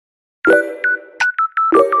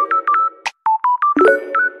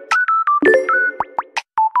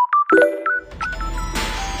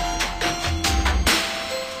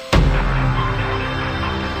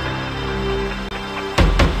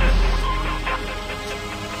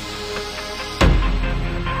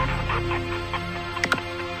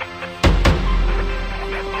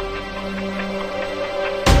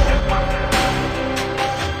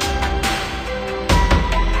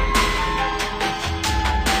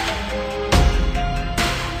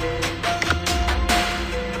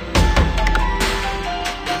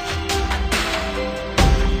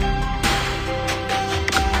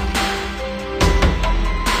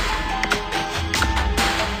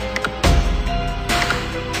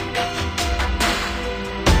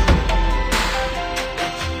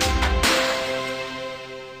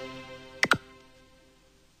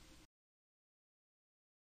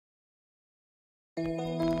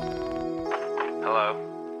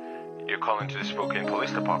You're calling to the Spokane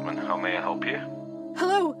Police Department. How may I help you?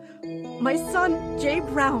 Hello. My son, Jay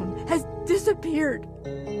Brown, has disappeared.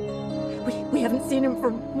 We haven't seen him for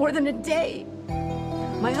more than a day.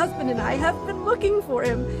 My husband and I have been looking for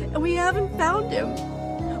him, and we haven't found him.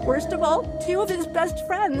 Worst of all, 2 of his best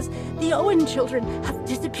friends, the Owen children, have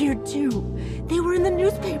disappeared too. They were in the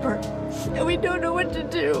newspaper, and we don't know what to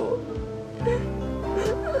do.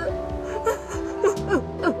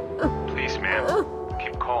 Please, ma'am,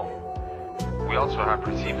 keep calm. We also have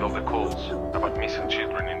received other calls about missing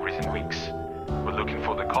children in recent weeks. We're looking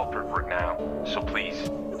for the culprit right now, so please,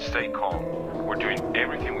 stay calm. We're doing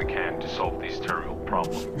everything we can to solve this terrible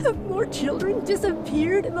problem. Have more children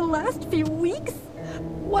disappeared in the last few weeks?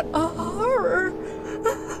 What a horror!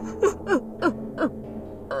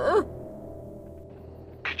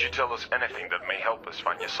 Could you tell us anything that may help us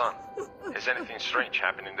find your son? Has anything strange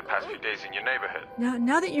happened in the past few days in your neighborhood?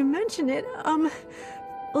 Now that you mention it,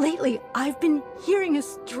 lately I've been hearing a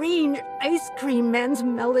strange ice cream man's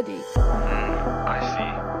melody. I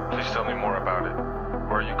see. Please tell me more about it.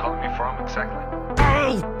 Where are you calling me from exactly?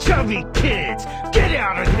 Oh, chubby kids! Get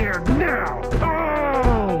out of here now!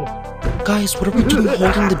 Oh! Guys, what are we doing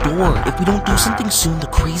holding the door? If we don't do something soon, the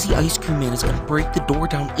crazy ice cream man is gonna break the door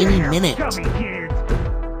down any minute. Chubby kids!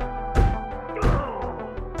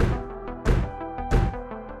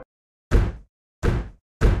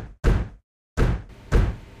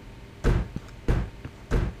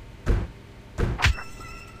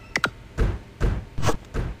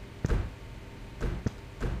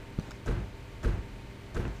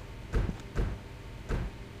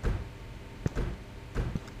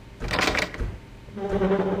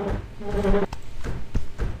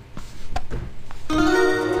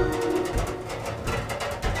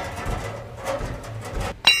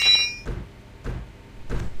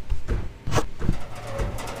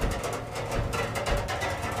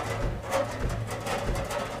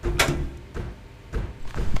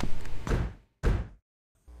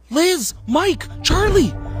 Liz! Mike!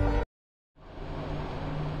 Charlie!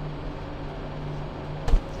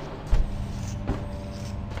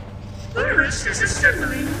 Boris is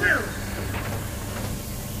assembling well.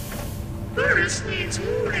 Boris needs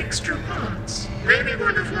more extra parts. Maybe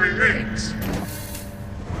one of my legs. The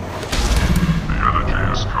energy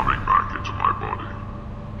is coming back into my body.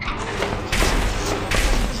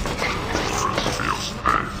 Boris feels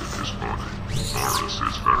pain in his body. Boris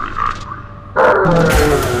is very angry.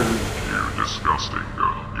 You disgusting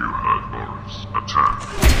girl. You heard Boris. Attack.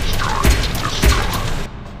 Strike. Destroy.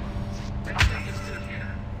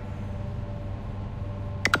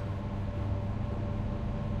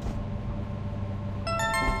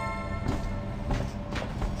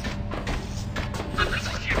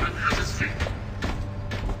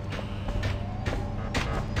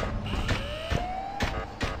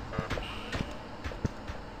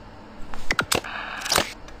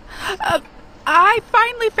 I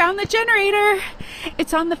finally found the generator.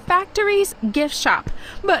 It's on the factory's gift shop.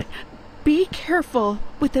 But be careful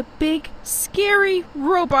with a big, scary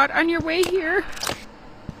robot on your way here.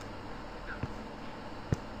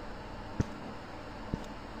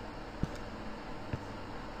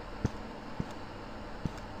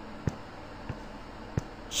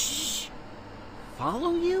 Shh.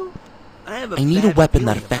 Follow you? I need a weapon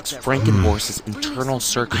that affects Frankenhorse's internal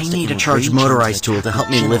circuits. I need a charged motorized tool to help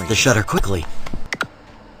me lift the shutter quickly.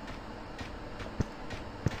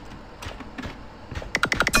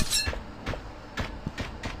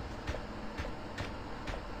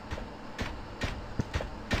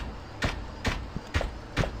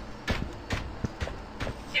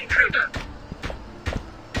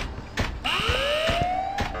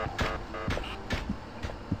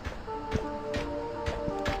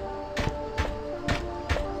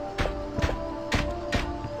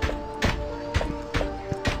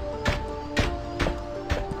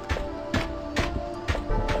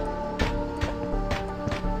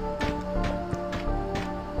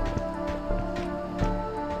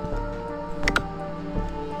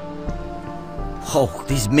 Oh,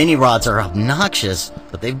 these mini rods are obnoxious,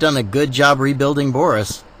 but they've done a good job rebuilding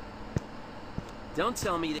Boris. Don't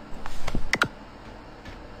tell me that.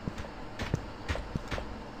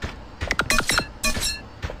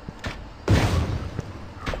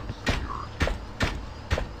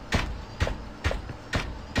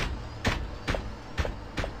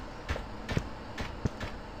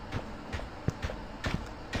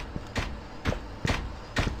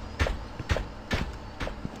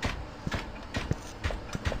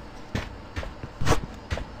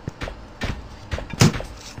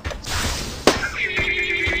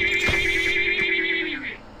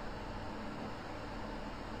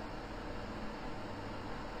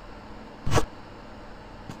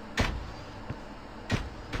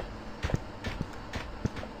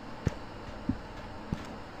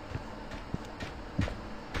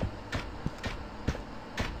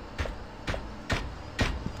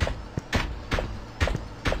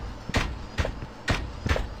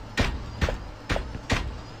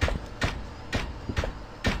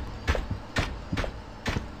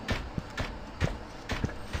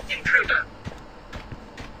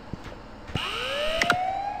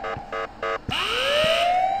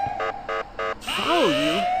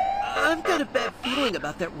 feeling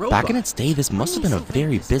about that robot. Back in its day, this must have been a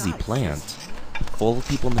very busy plant. Full of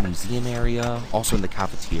people in the museum area, also in the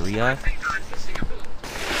cafeteria.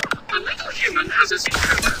 The little human has a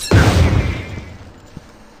secret.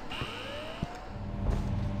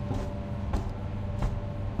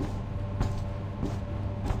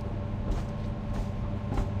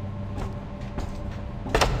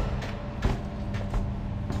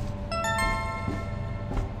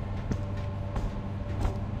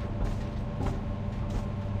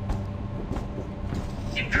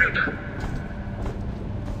 Intruder.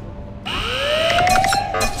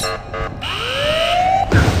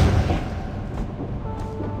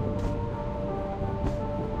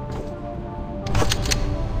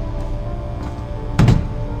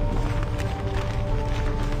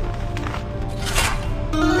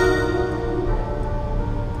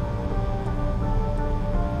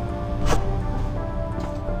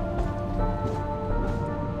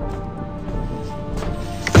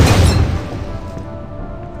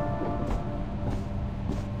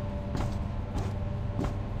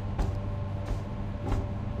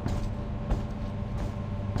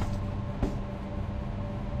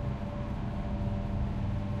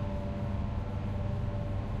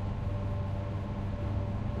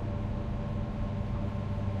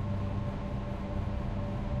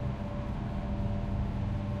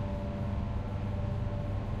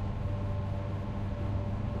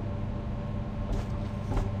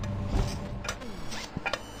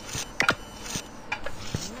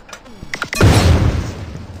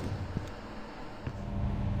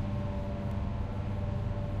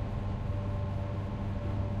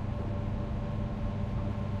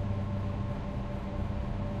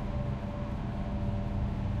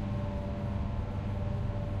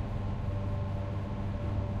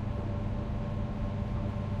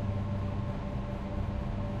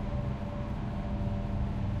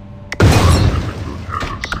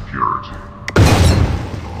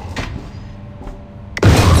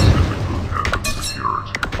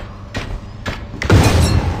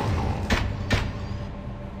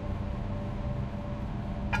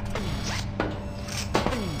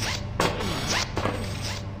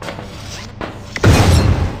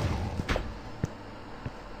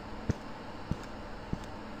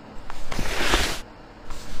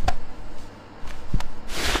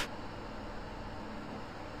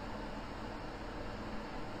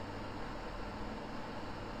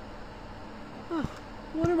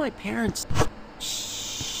 What are my parents?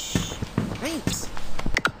 Shh. Thanks.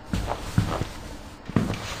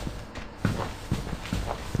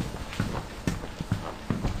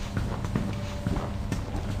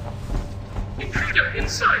 Intruder in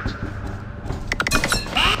sight.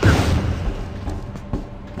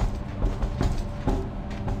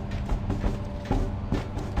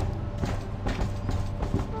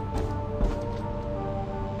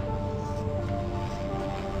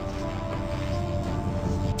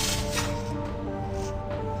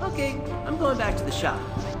 Okay, I'm going back to the shop.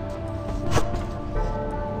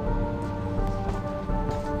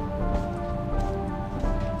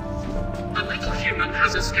 The little human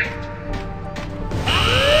has escaped.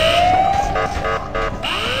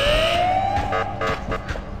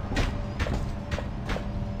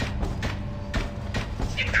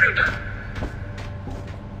 Intruder.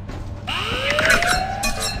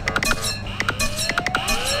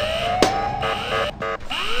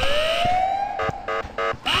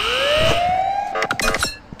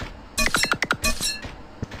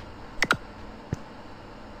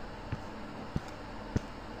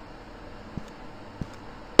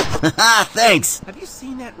 Haha, thanks! Have you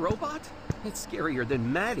seen that robot? It's scarier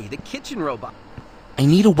than Maddie, the kitchen robot. I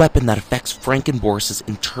need a weapon that affects Frankenboris's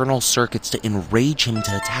internal circuits to enrage him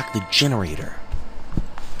to attack the generator.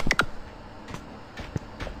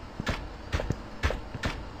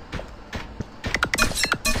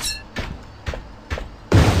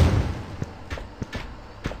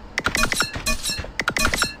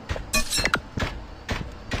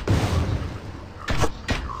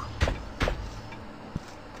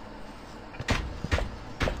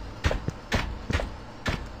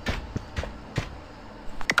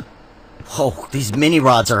 Oh, these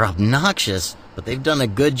mini-rods are obnoxious, but they've done a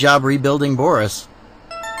good job rebuilding Boris.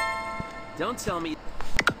 Don't tell me.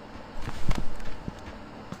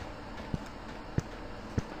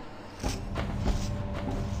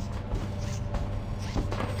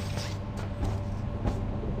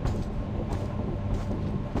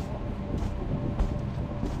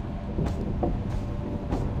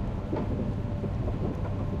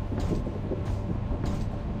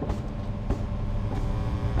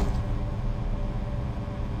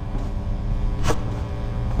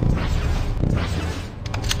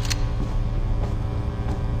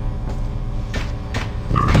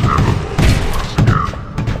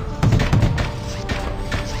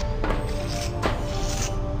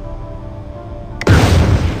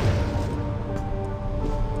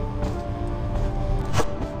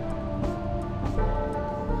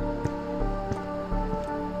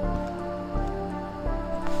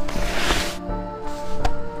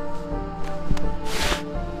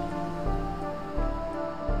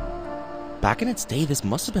 Back in its day, this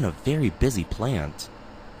must have been a very busy plant.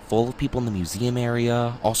 Full of people in the museum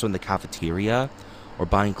area, also in the cafeteria, or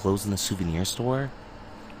buying clothes in the souvenir store.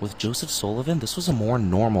 With Joseph Sullivan, this was a more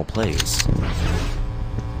normal place.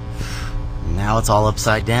 Now it's all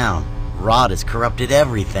upside down. Rod has corrupted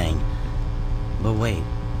everything. But wait,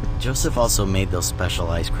 Joseph also made those special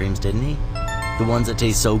ice creams, didn't he? The ones that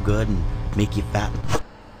taste so good and make you fat.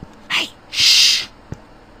 Hey, shh!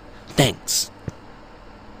 Thanks.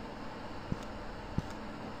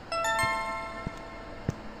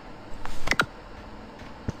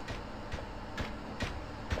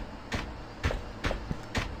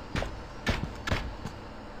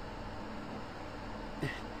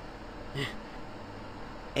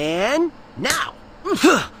 And now!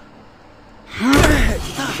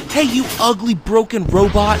 Hey, you ugly, broken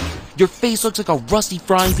robot! Your face looks like a rusty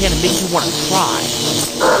frying pan and makes you want to cry.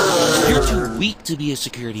 You're too weak to be a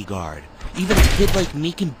security guard. Even a kid like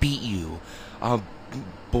me can beat you.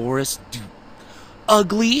 Boris,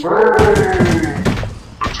 ugly?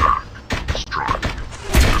 Attack. Strike.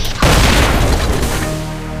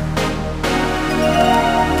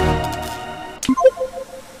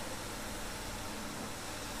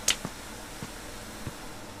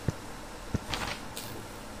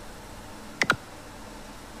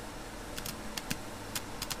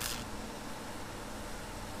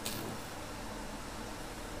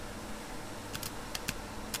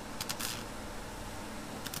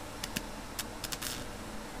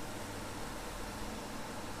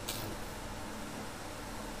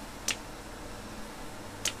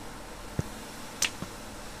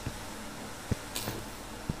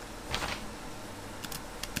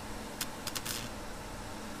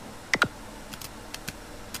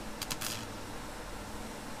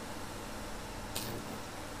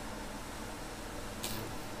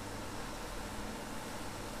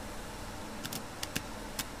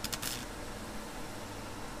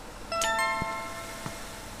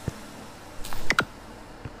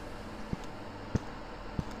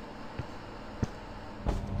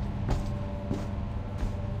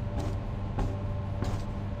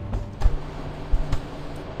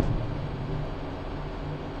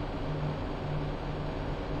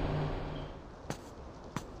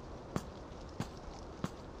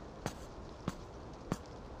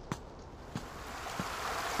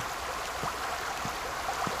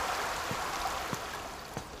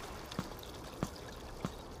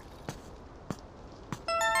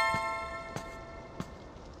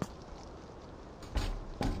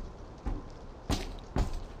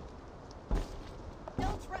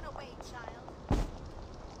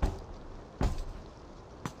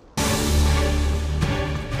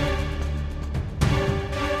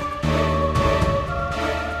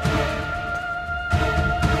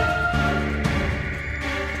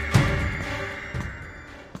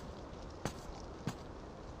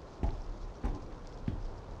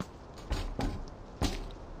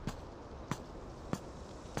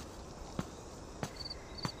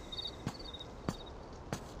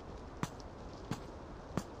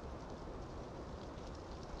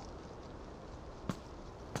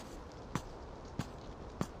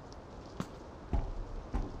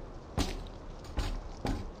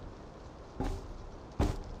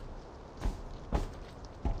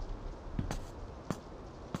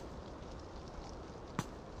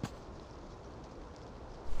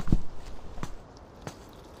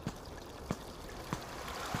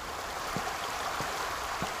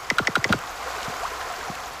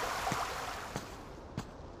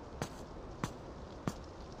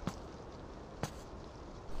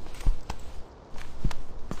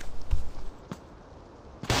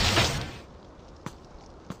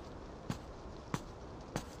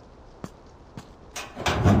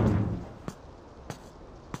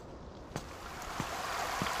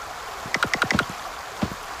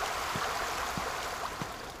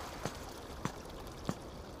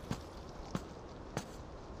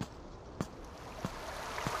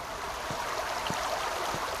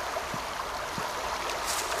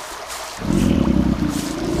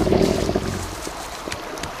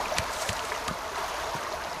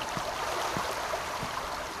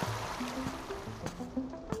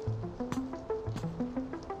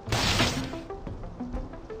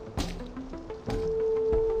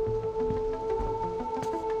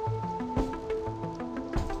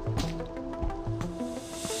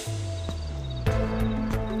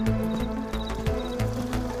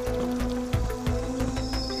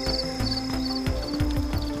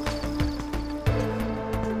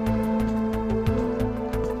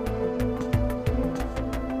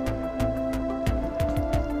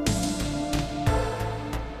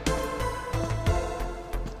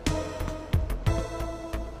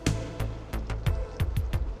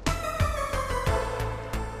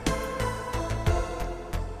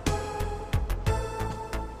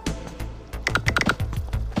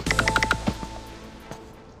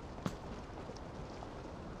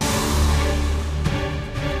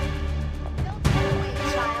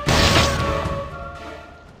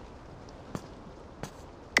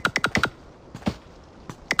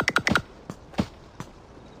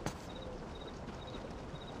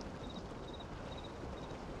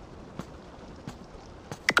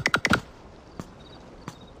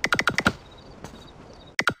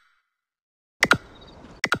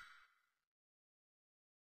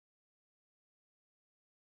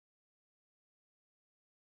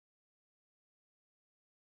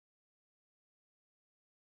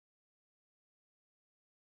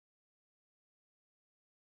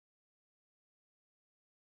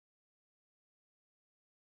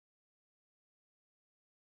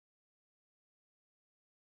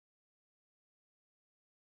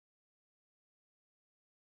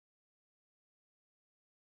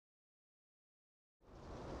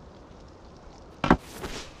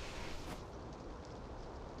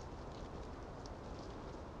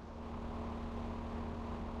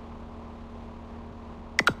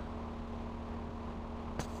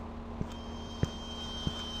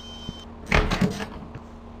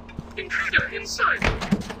 Intruder inside.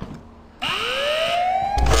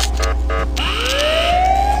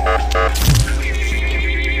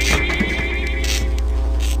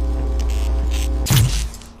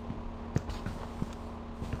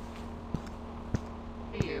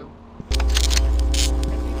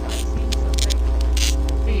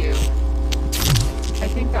 I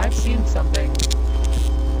think I've seen something.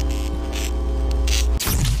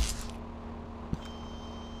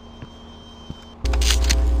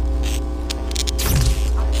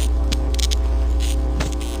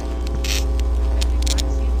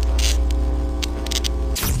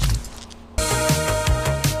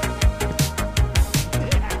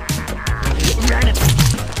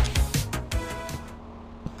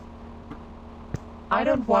 I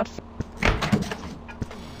don't want.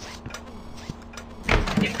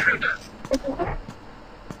 Intruder.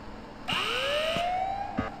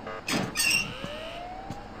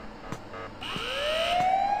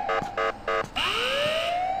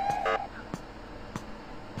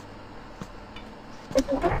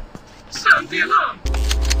 Sound the alarm.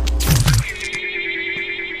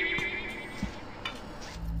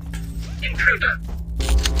 Intruder.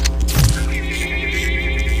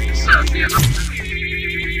 Sound the alarm.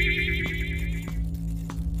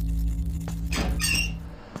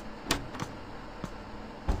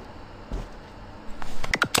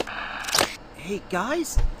 Hey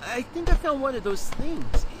guys, I think I found one of those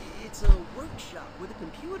things. It's a workshop with a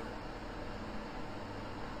computer.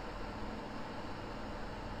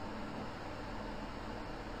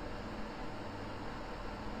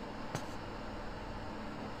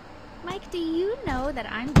 Mike, do you know that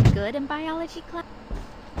I'm good in biology class?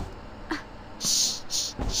 Shh,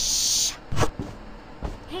 shh, shh.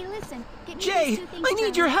 Hey, listen, get me Jay, these 2 things I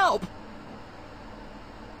need your help!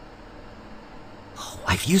 Oh,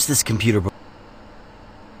 I've used this computer before.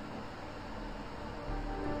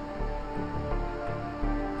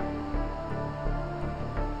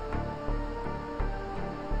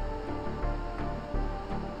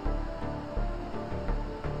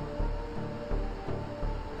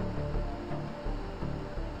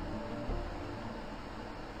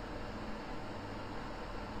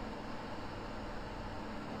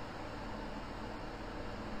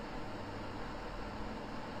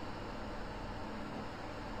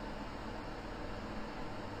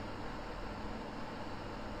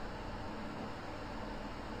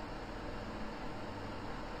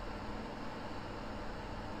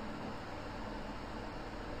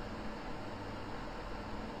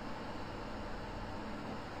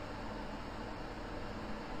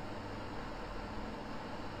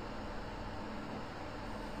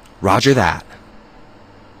 Roger that.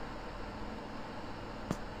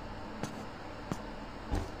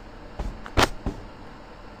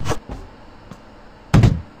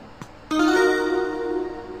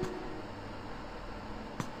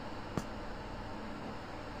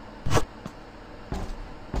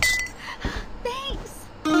 Thanks!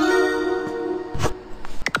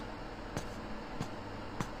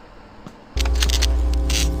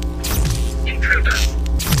 Intruder.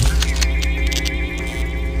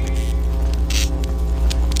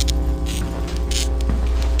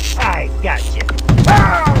 I got you.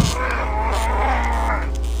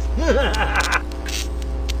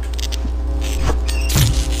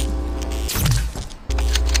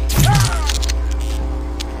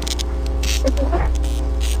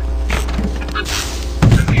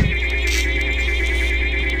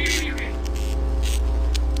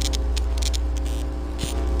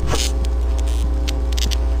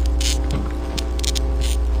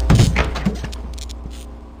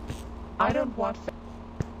 I don't want.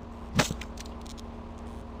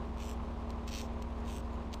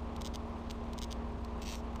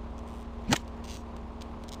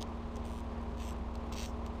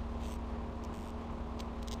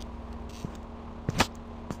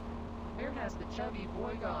 Where has the chubby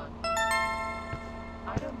boy gone?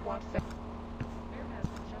 I don't want. Where has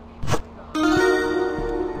the chubby boy gone?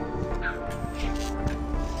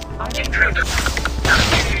 I don't. Intruder.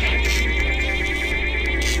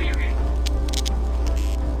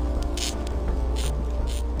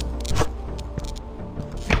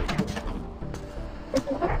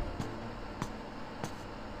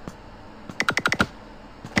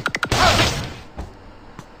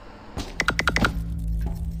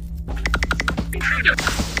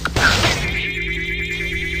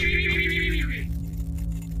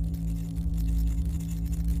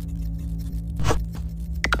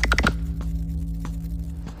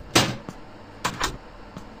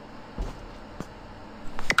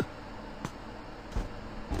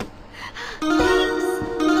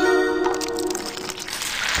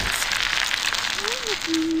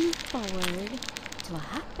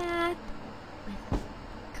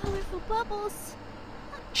 careful, Bubbles.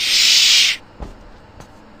 Shh!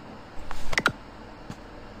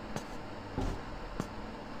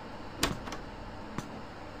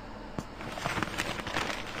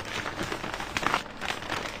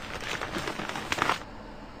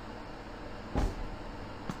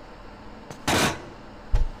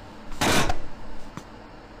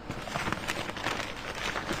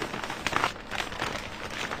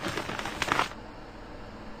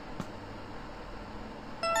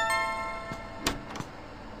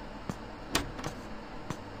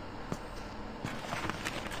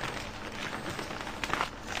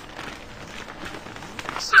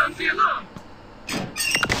 Sound the alarm!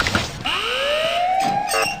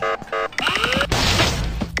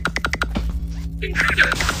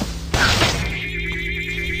 Intruder!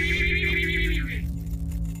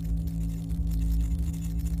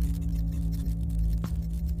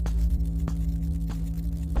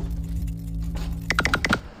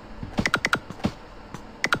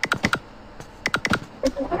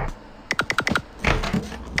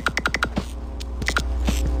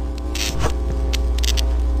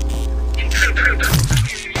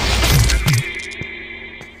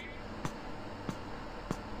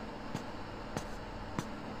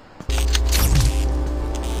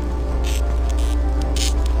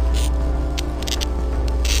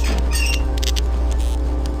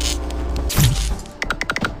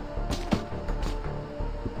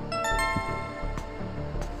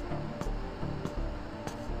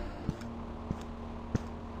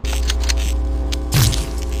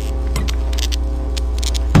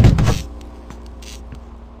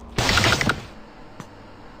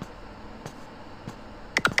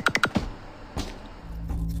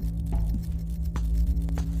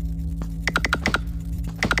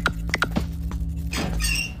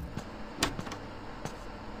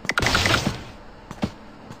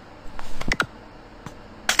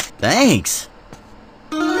 Thanks!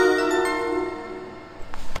 Thanks!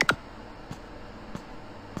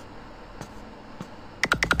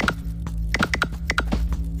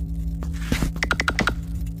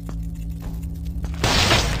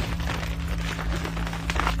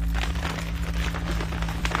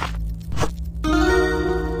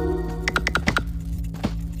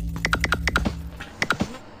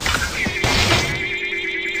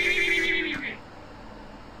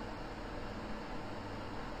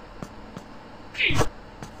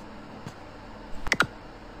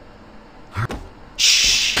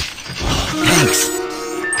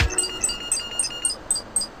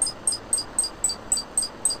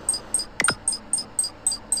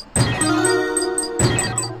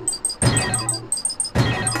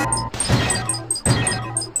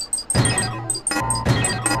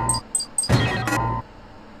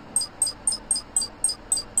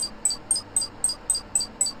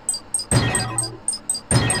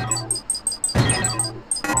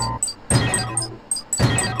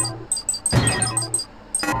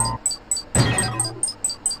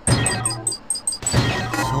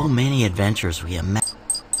 So many adventures we imagined.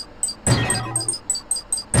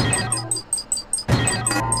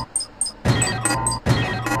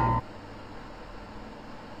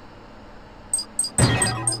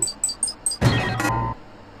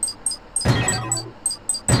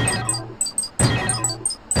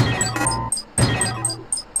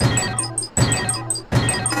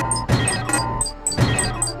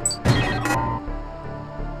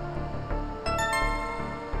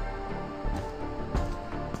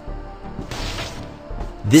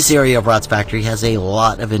 This area of Rot's factory has a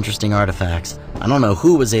lot of interesting artifacts. I don't know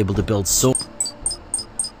who was able to build so...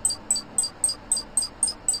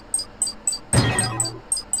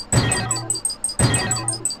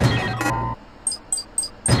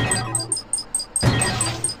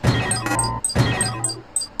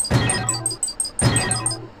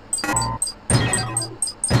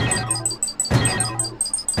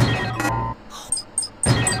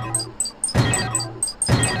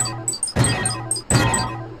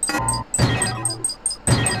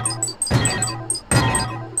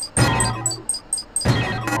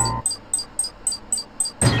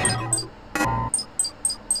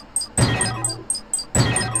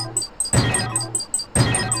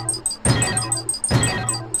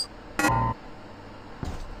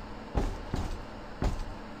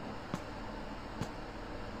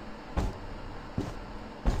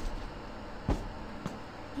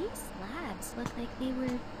 Looked like they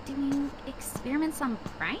were doing experiments on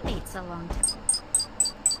primates a long time.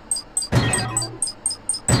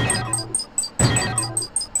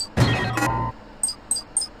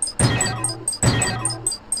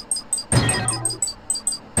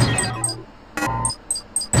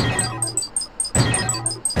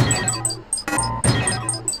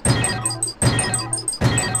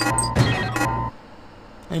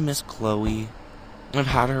 miss Chloe. I've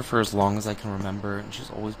had her for as long as I can remember, and she's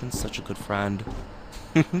always been such a good friend.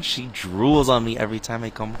 She drools on me every time I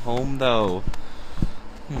come home, though.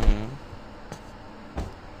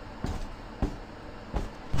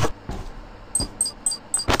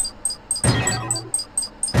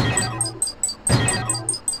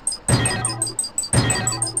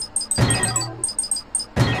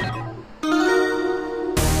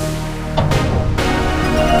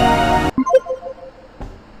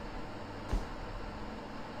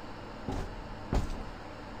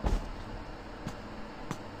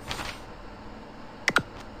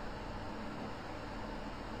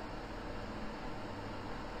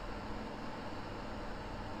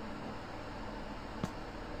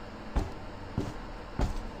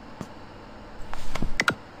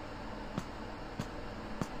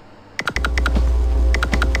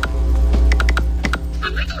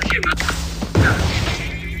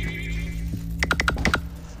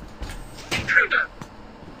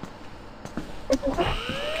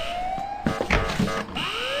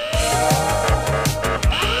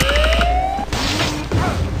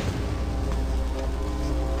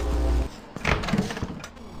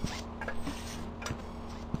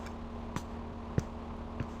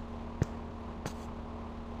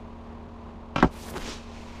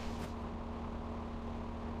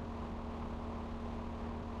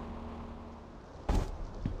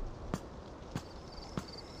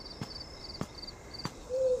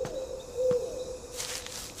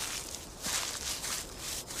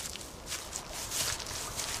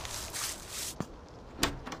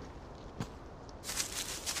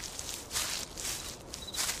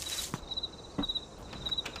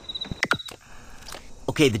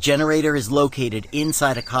 Okay, the generator is located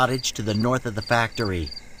inside a cottage to the north of the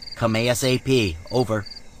factory. Come ASAP. Over.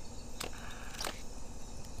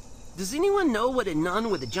 Does anyone know what a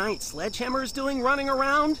nun with a giant sledgehammer is doing running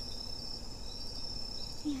around?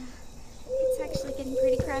 Yeah, it's actually getting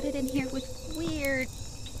pretty crowded in here with weird...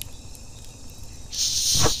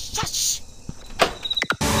 Shush! I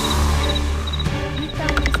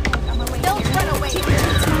found this bag on my way. Don't run away! Take your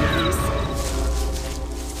time, please.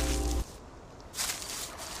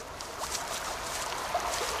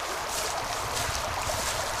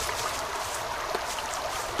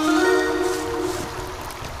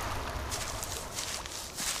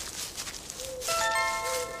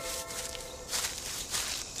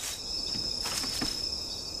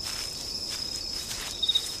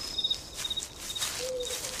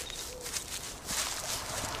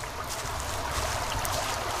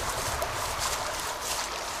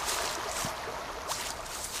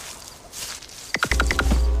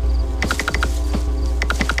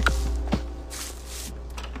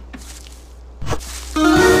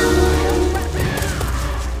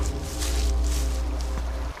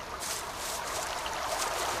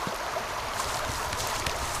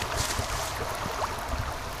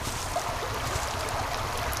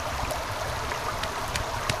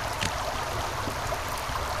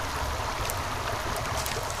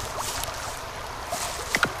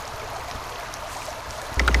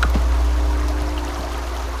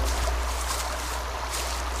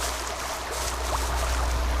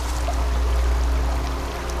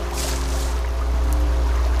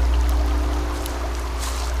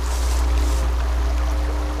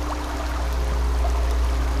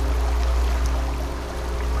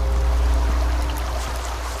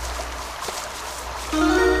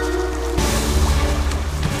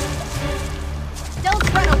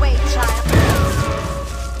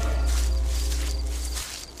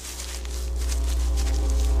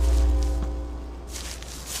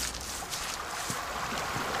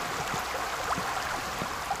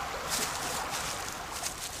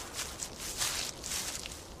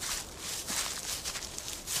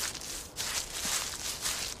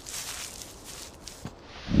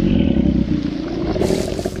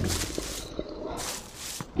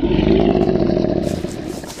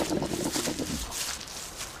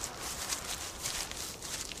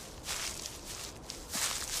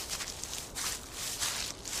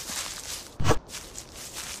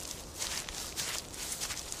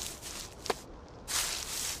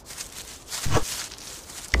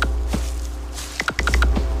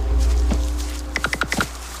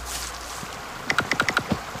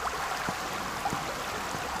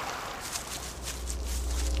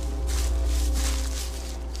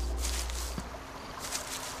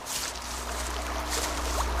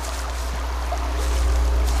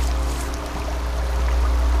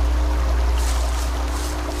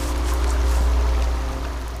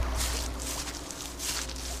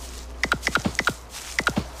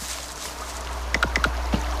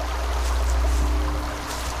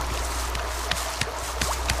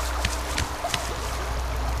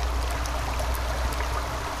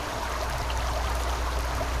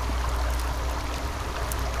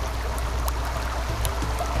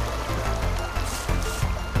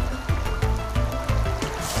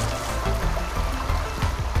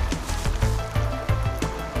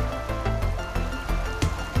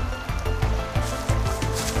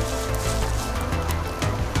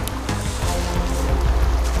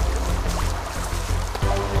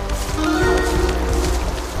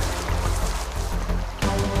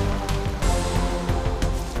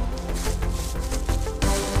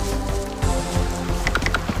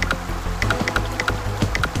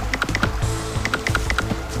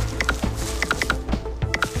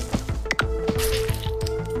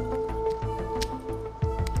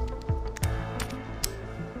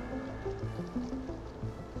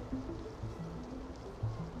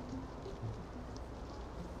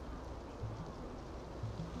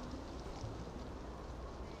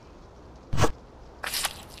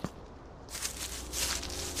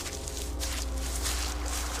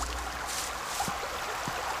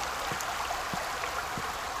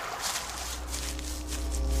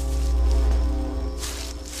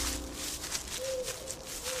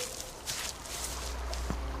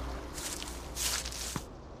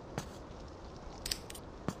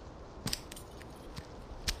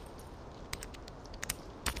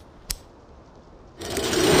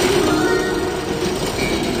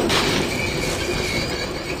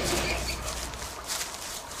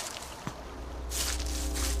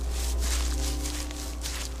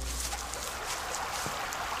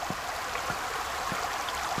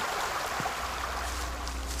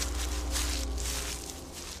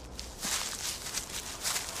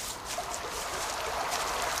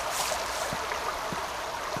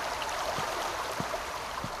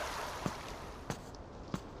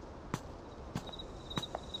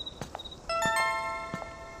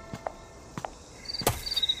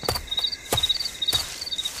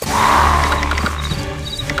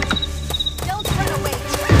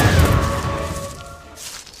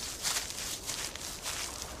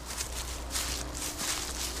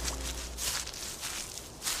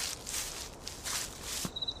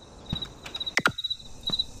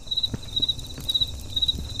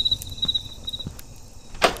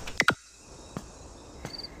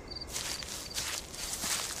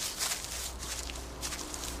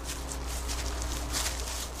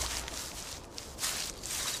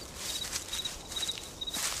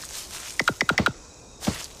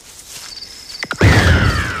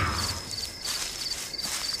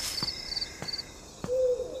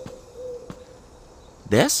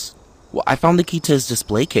 This? Well, I found the key to his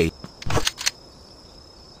display case.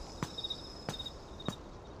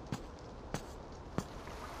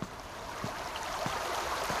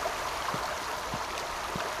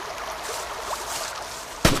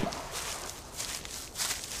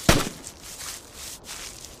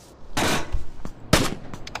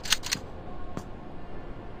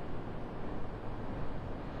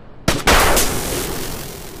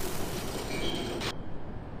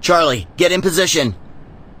 Charlie, get in position.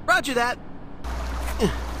 Roger that.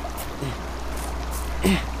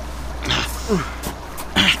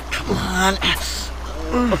 Come on. It's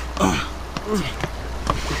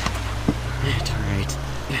alright.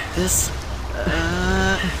 This...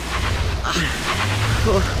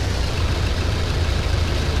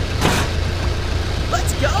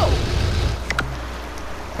 Let's go!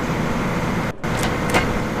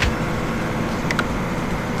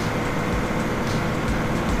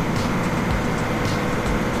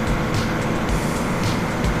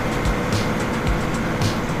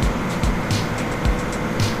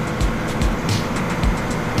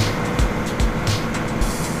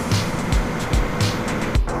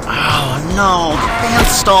 No, the fan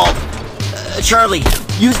stalled. Charlie,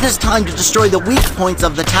 use this time to destroy the weak points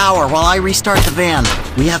of the tower while I restart the van.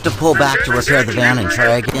 We have to pull back to repair the van and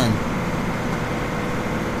try again.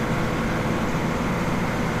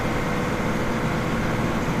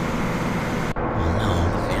 Oh no,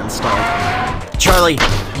 the fan stalled. Charlie,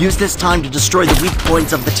 use this time to destroy the weak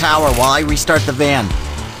points of the tower while I restart the van.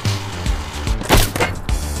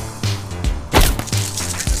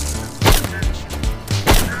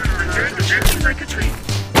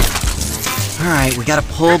 Alright, we gotta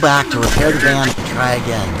pull back to repair the van and try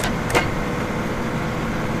again.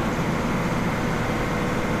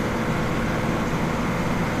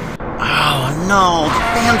 Oh no, the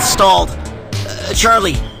fan stalled.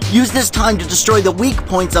 Charlie, use this time to destroy the weak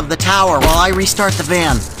points of the tower while I restart the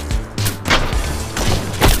van.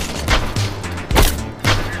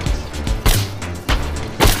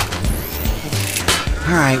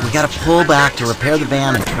 Alright, we gotta pull back to repair the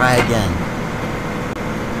van and try again.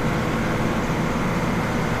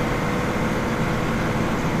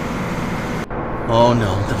 Oh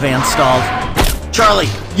no, the van stalled. Charlie,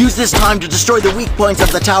 use this time to destroy the weak points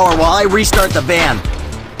of the tower while I restart the van.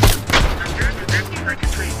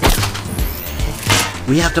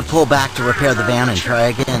 We have to pull back to repair the van and try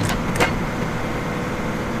again.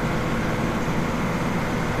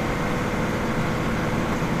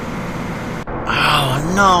 Oh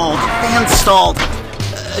no, the van stalled.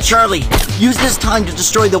 Charlie, use this time to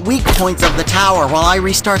destroy the weak points of the tower while I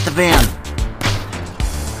restart the van.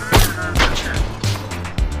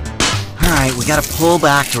 Alright, we gotta pull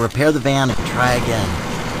back to repair the van and try again.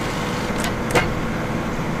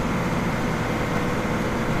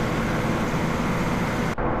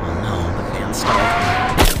 Oh no, the van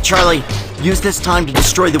stalled. Charlie, use this time to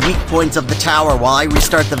destroy the weak points of the tower while I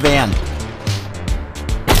restart the van.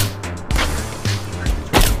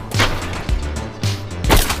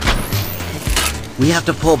 We have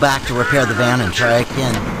to pull back to repair the van and try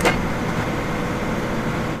again.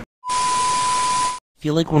 I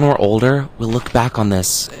feel like when we're older, we'll look back on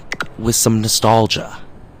this with some nostalgia.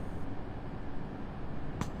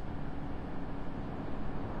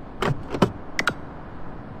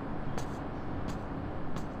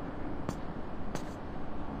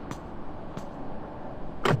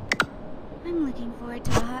 I'm looking forward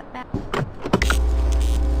to a hot bath.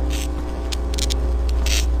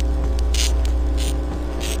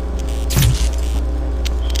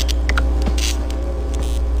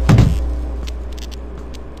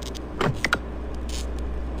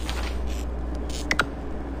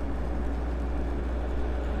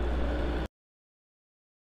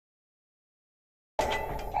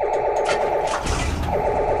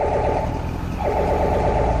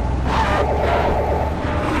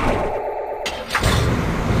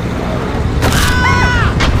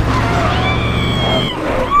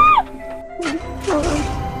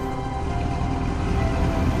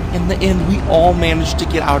 In the end, we all managed to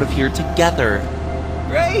get out of here together.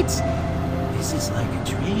 Great! This is like a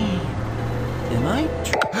dream. Am I?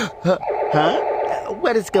 Huh?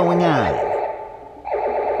 What is going on?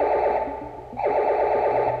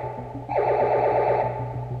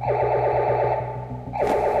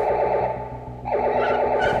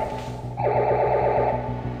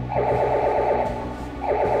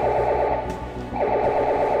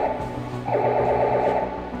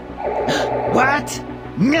 What?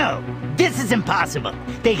 No, this is impossible.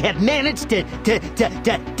 They have managed to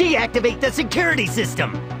deactivate the security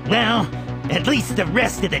system. Well, at least the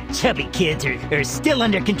rest of the chubby kids are still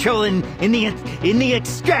under control in the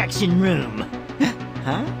extraction room.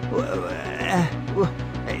 Huh?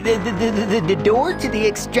 The door to the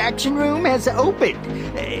extraction room has opened.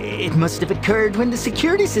 It must have occurred when the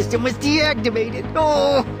security system was deactivated.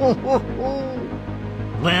 Oh.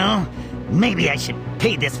 Well, maybe I should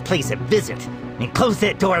pay this place a visit and close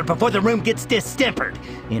that door before the room gets distempered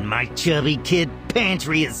and my chubby kid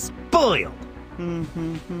pantry is spoiled.